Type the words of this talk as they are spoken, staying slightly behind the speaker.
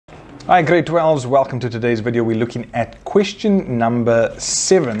Hi grade 12s, welcome to today's video. We're looking at question number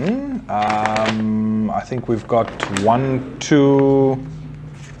 7. I think we've got 1, 2,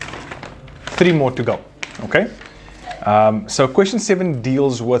 3 more to go. Okay, so question 7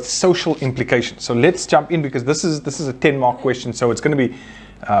 deals with social implications. So let's jump in because this is a 10-mark question, so it's going to be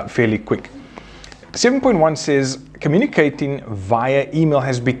fairly quick. 7.1 says communicating via email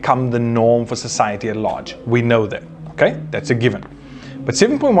has become the norm for society at large. We know that. Okay, that's a given. But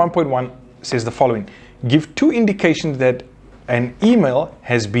 7.1.1 says the following: give 2 indications that an email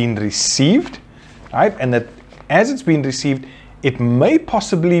has been received, right? And that as it's been received, it may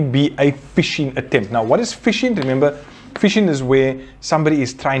possibly be a phishing attempt. Now, what is phishing? Remember, phishing is where somebody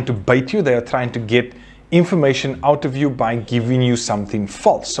is trying to bait you. They are trying to get information out of you by giving you something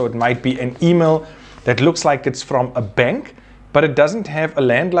false. So it might be an email that looks like it's from a bank, but it doesn't have a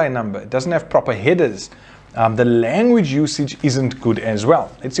landline number. It doesn't have proper headers. The language usage isn't good as well.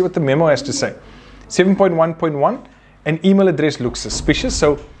 Let's see what the memo has to say. 7.1.1, an email address looks suspicious.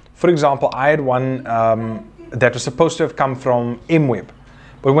 So, for example, I had one that was supposed to have come from MWeb.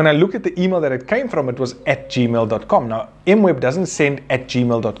 But when I look at the email that it came from, it was at gmail.com. Now, MWeb doesn't send at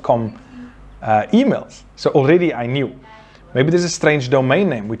gmail.com emails. So already I knew. Maybe there's a strange domain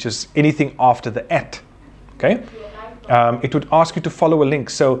name, which is anything after the at. Okay? It would ask you to follow a link.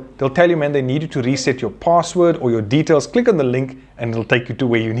 So they'll tell you, man, they need you to reset your password or your details. Click on the link and it'll take you to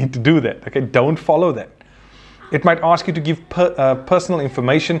where you need to do that. Okay, don't follow that. It might ask you to give personal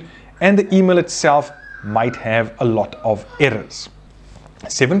information, and the email itself might have a lot of errors.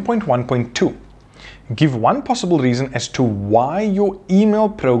 7.1.2, give one possible reason as to why your email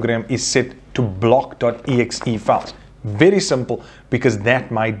program is set to block.exe files. Very simple, because that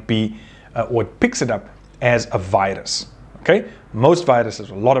might be what picks it up as a virus. Okay, most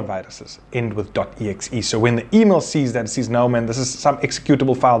viruses, a lot of viruses, end with .exe. So when the email sees that, it sees, no man, this is some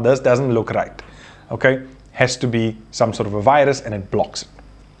executable file, this doesn't look right. Okay, has to be some sort of a virus, and it blocks it.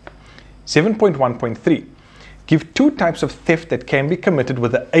 7.1.3, give 2 types of theft that can be committed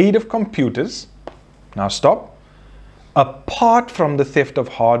with the aid of computers. Now stop. Apart from the theft of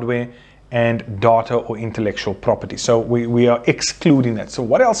hardware and data or intellectual property. So we are excluding that. So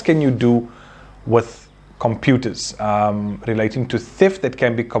what else can you do with computers relating to theft that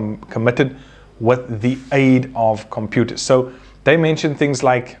can be committed with the aid of computers? So they mention things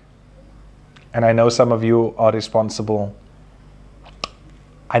like, and I know some of you are responsible.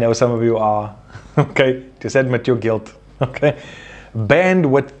 I know some of you are. Okay, just admit your guilt. Okay,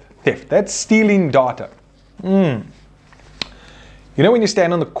 bandwidth theft. That's stealing data. You know when you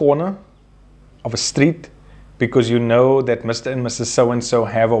stand on the corner of a street because you know that Mr. and Mrs. So-and-so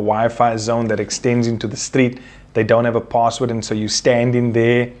have a Wi-Fi zone that extends into the street. They don't have a password, and so you stand in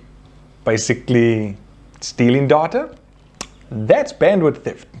there basically stealing data. That's bandwidth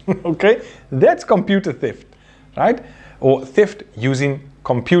theft. Okay, that's computer theft, right? Or theft using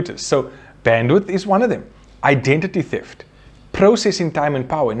computers. So bandwidth is one of them. Identity theft, processing time and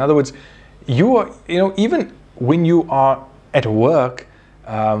power. In other words, you are, even when you are at work,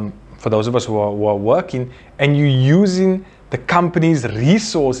 for those of us who are working, and you're using the company's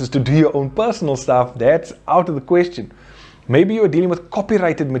resources to do your own personal stuff, that's out of the question. Maybe you're dealing with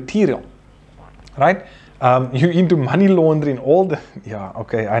copyrighted material, right? You're into money laundering, all the, yeah,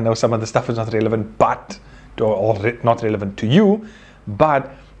 okay, I know some of the stuff is not relevant, but, or not relevant to you,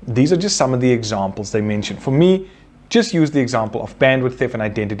 but these are just some of the examples they mentioned. For me, just use the example of bandwidth theft and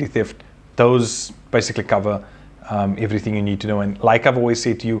identity theft. Those basically cover everything you need to know. And like I've always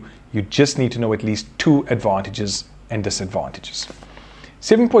said to you, you just need to know at least 2 advantages and disadvantages.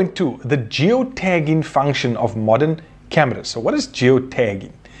 7.2, the geotagging function of modern cameras. So what is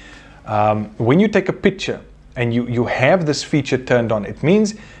geotagging? When you take a picture and you have this feature turned on, it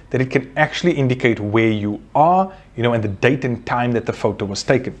means that it can actually indicate where you are, and the date and time that the photo was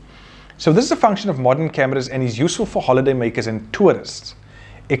taken. So this is a function of modern cameras and is useful for holiday makers and tourists.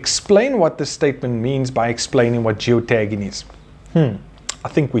 Explain what this statement means by explaining what geotagging is. I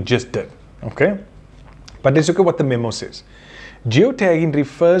think we just did, okay? But let's look at what the memo says. Geotagging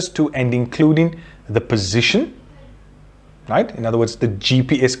refers to and including the position, right? In other words, the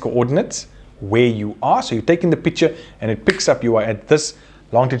GPS coordinates, where you are. So you're taking the picture and it picks up you are at this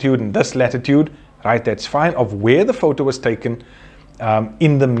longitude and this latitude, right? That's fine, of where the photo was taken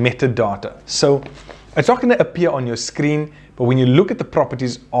in the metadata. So it's not going to appear on your screen, but when you look at the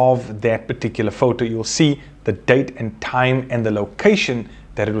properties of that particular photo, you'll see the date and time and the location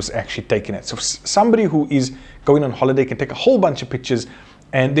that it was actually taken at. So somebody who is going on holiday can take a whole bunch of pictures,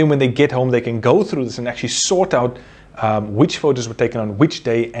 and then when they get home, they can go through this and actually sort out which photos were taken on which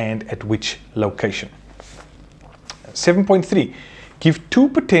day and at which location. 7.3, Give 2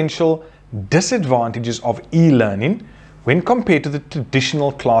 potential disadvantages of e-learning when compared to the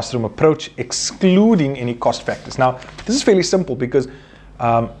traditional classroom approach, excluding any cost factors. Now, this is fairly simple because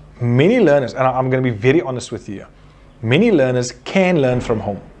many learners, and I'm going to be very honest with you here, many learners can learn from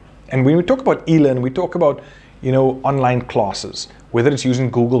home. And when we talk about e-learning, we talk about, online classes, whether it's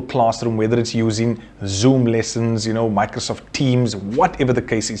using Google Classroom, whether it's using Zoom lessons, Microsoft Teams, whatever the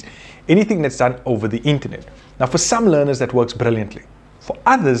case is, anything that's done over the internet. Now, for some learners, that works brilliantly. For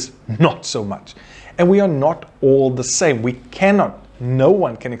others, not so much. And we are not all the same. No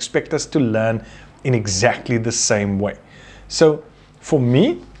one can expect us to learn in exactly the same way. So for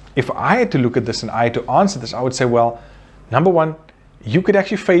me, if I had to look at this and I had to answer this, I would say, well, number one, you could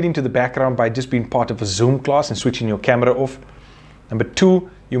actually fade into the background by just being part of a Zoom class and switching your camera off. Number two,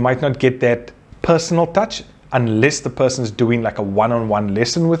 you might not get that personal touch unless the person's doing like a one-on-one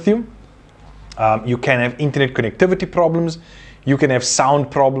lesson with you. You can have internet connectivity problems. You can have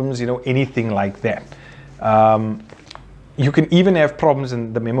sound problems, anything like that. You can even have problems,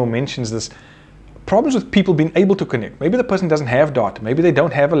 and the memo mentions this, problems with people being able to connect. Maybe the person doesn't have data. Maybe they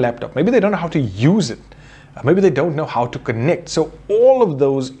don't have a laptop. Maybe they don't know how to use it. Maybe they don't know how to connect. So all of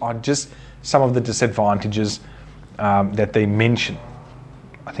those are just some of the disadvantages that they mention.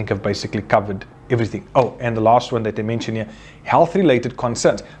 I think I've basically covered everything. Oh, and the last one that they mention here, health-related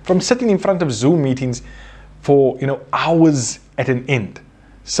concerns. From sitting in front of Zoom meetings for hours at an end.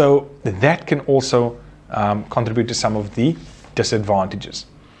 So that can also contribute to some of the disadvantages.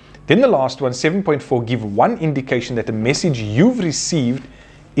 Then the last one, 7.4, give one indication that the message you've received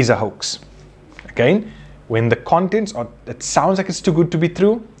is a hoax. Again, when the contents are, it sounds like it's too good to be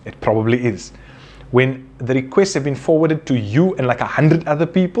true, it probably is. When the requests have been forwarded to you and like 100 other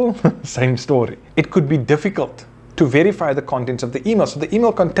people, same story. It could be difficult to verify the contents of the email. So the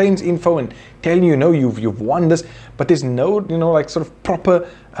email contains info and telling you've won this, but there's no, like sort of proper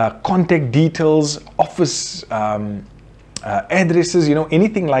contact details, office addresses,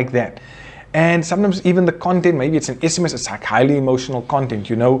 anything like that. And sometimes even the content, maybe it's an SMS, it's like highly emotional content,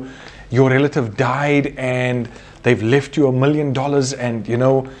 your relative died and they've left you $1 million and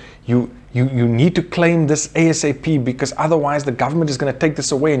you need to claim this ASAP because otherwise the government is going to take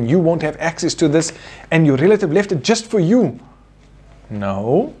this away and you won't have access to this and your relative left it just for you.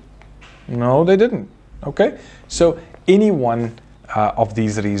 No, they didn't. Okay, so any one of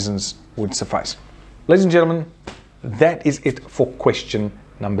these reasons would suffice. Ladies and gentlemen, that is it for question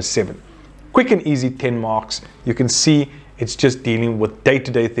number 7. Quick and easy, 10 marks. You can see it's just dealing with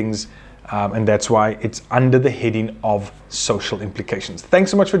day-to-day things, and that's why it's under the heading of social implications.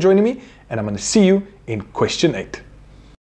 Thanks so much for joining me, and I'm going to see you in question 8.